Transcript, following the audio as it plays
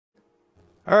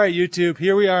Alright YouTube,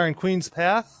 here we are in Queen's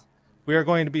Path. We are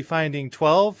going to be finding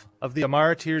 12 of the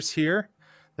Amara Tears here.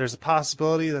 There's a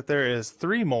possibility that there is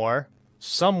 3 more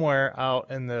somewhere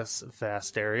out in this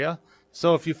vast area.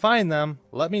 So if you find them,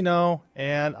 let me know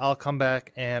and I'll come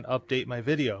back and update my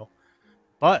video.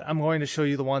 But I'm going to show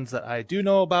you the ones that I do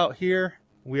know about here.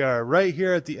 We are right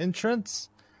here at the entrance,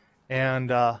 and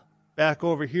back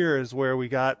over here is where we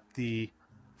got the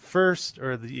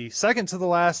second to the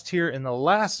last tier in the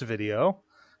last video.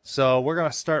 So we're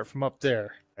going to start from up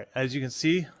there. As you can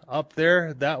see up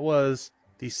there, that was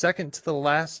the second to the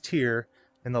last tier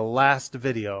in the last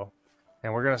video.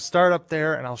 And we're going to start up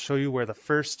there and I'll show you where the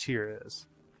first tier is.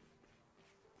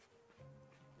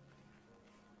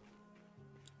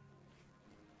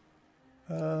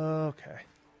 Okay.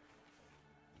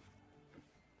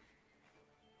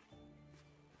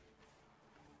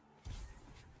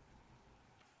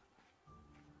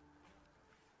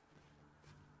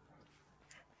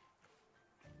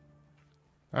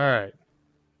 Alright,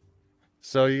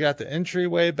 so you got the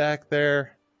entryway back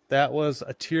there. That was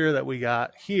a tier that we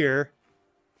got here.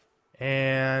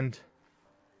 And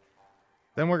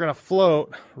then we're going to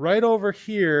float right over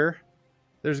here.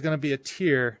 There's going to be a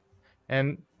tier.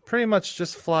 And pretty much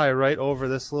just fly right over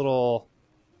this little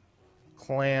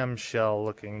clamshell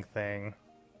looking thing.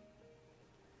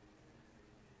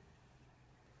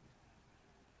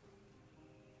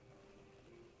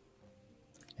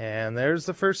 And there's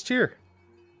the first tier.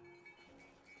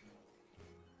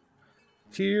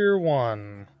 Tier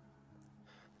 1.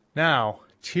 Now,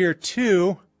 Tier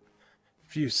 2,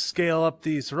 if you scale up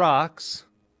these rocks,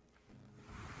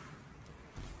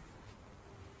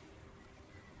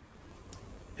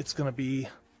 it's going to be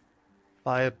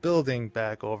by a building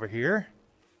back over here.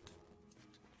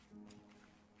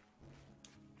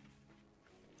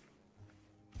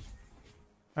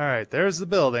 Alright, there's the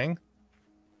building.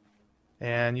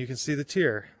 And you can see the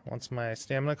tier. Once my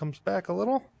stamina comes back a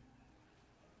little.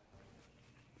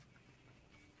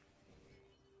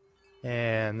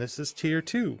 And this is Tier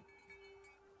 2.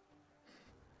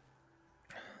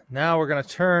 Now we're going to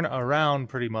turn around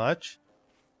pretty much.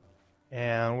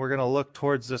 And we're going to look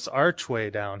towards this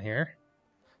archway down here.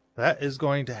 That is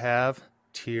going to have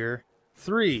Tier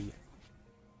 3.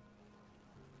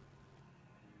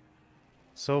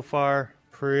 So far,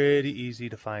 pretty easy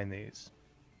to find these.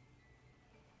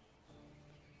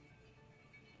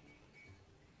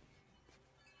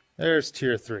 There's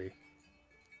Tier 3.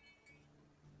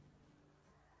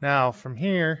 Now, from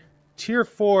here, Tier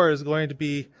 4 is going to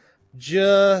be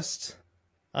just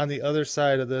on the other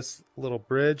side of this little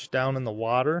bridge down in the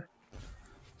water.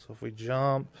 So if we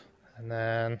jump, and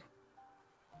then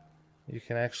you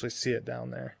can actually see it down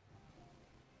there.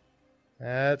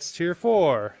 That's Tier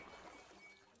 4.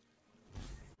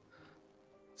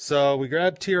 So we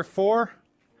grab Tier 4.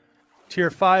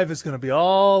 Tier 5 is going to be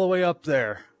all the way up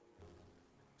there.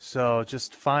 So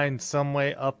just find some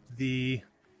way up the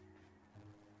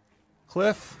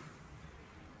cliff,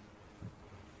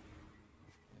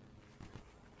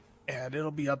 and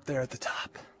it'll be up there at the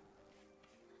top.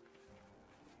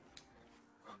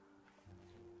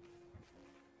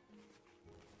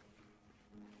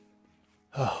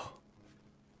 Oh,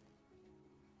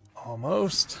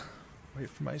 almost. Wait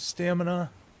for my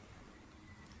stamina.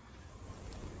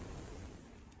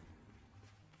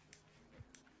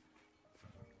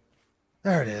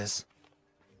 There it is.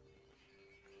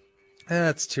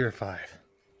 That's Tier 5.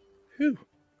 Whew.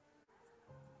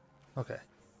 Okay.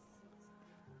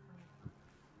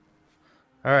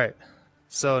 Alright.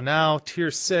 So now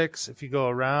Tier 6, if you go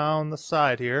around the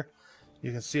side here,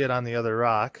 you can see it on the other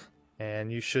rock,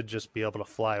 and you should just be able to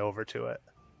fly over to it.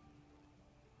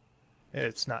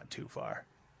 It's not too far.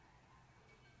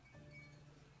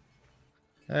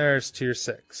 There's Tier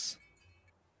 6.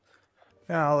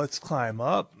 Now let's climb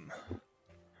up.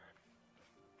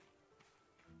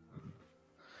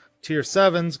 Tier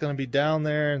 7 is going to be down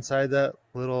there inside that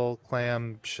little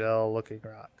clamshell looking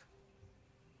rock.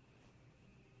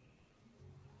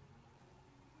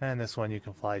 And this one you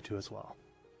can fly to as well.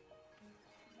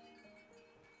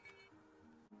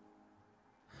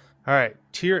 Alright,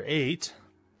 Tier 8.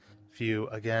 If you,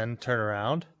 again, turn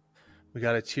around. We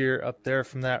got a tier up there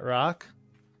from that rock.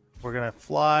 We're going to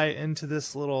fly into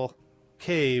this little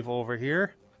cave over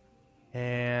here.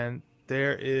 And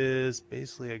there is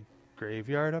basically a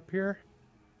graveyard up here.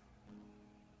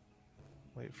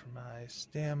 Wait for my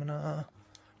stamina.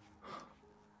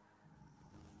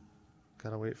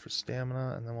 Gotta wait for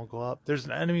stamina and then we'll go up. There's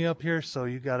an enemy up here, so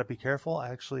you gotta be careful.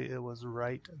 Actually, it was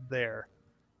right there.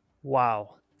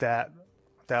 Wow, that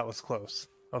was close.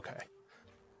 Okay.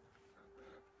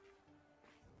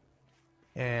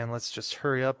 And let's just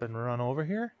hurry up and run over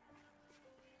here.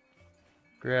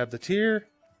 Grab the tear.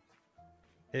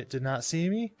 It did not see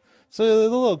me. So the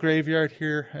little graveyard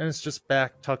here, and it's just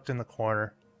back tucked in the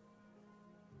corner.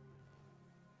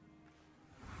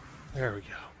 There we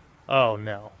go. Oh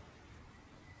no.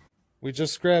 We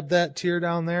just grabbed that tear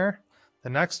down there. The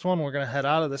next one, we're going to head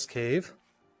out of this cave.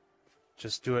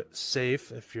 Just do it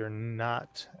safe if you're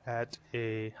not at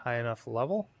a high enough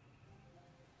level.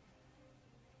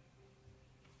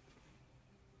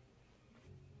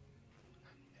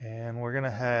 And we're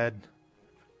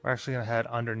actually going to head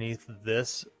underneath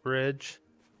this bridge.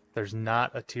 There's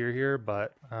not a tier here,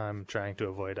 but I'm trying to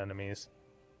avoid enemies.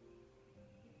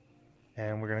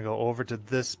 And we're going to go over to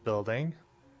this building.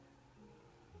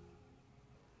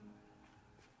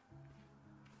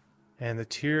 And the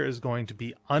tier is going to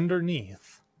be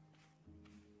underneath.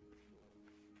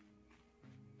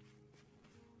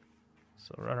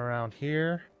 So run around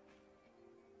here.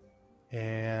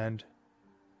 And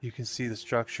you can see the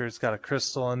structure. It's got a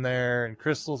crystal in there and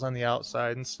crystals on the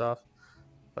outside and stuff.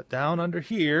 But down under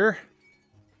here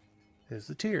is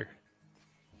the tier.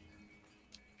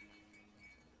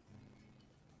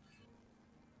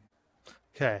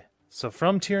 Okay, so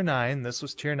from tier 9, this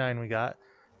was tier 9 we got.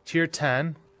 Tier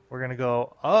 10, we're going to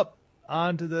go up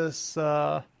onto this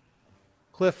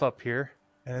cliff up here.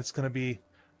 And it's going to be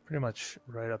pretty much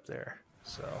right up there.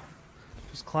 So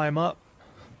just climb up.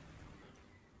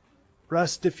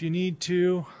 Rest if you need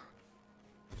to.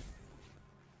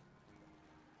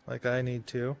 Like I need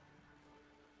to.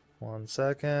 1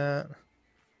 second.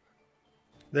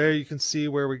 There you can see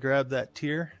where we grabbed that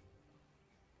tier.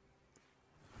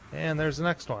 And there's the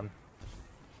next one.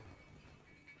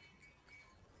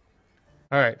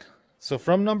 Alright, so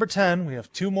from number 10, we have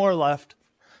 2 more left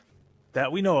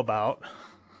that we know about.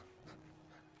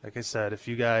 Like I said, if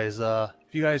you guys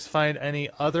find any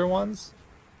other ones,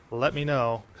 let me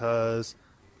know, because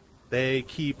they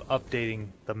keep updating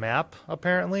the map,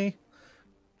 apparently.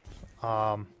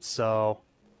 So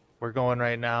we're going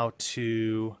right now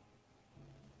to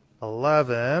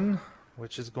 11,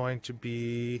 which is going to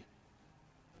be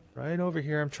right over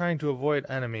here. I'm trying to avoid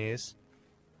enemies.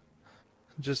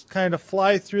 Just kind of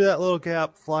fly through that little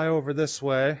gap, fly over this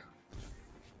way.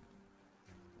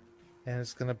 And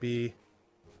it's going to be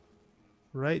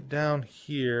right down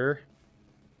here.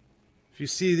 If you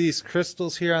see these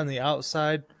crystals here on the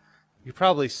outside, you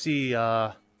probably see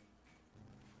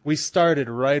we started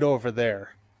right over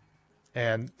there.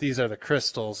 And these are the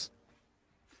crystals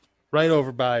right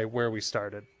over by where we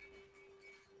started.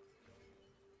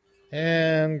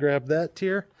 And grab that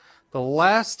tier. The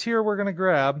last tier we're going to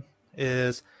grab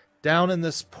is down in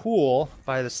this pool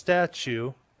by the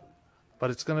statue,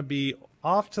 but it's going to be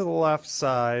off to the left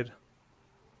side,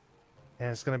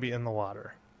 and it's going to be in the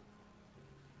water.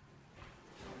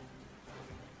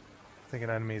 I think an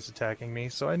enemy is attacking me,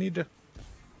 so I need to...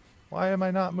 Why am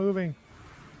I not moving?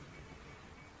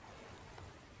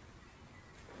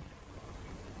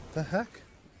 The heck?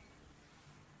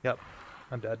 Yep,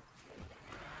 I'm dead.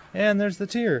 And there's the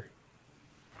tier.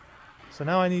 So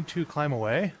now I need to climb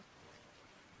away.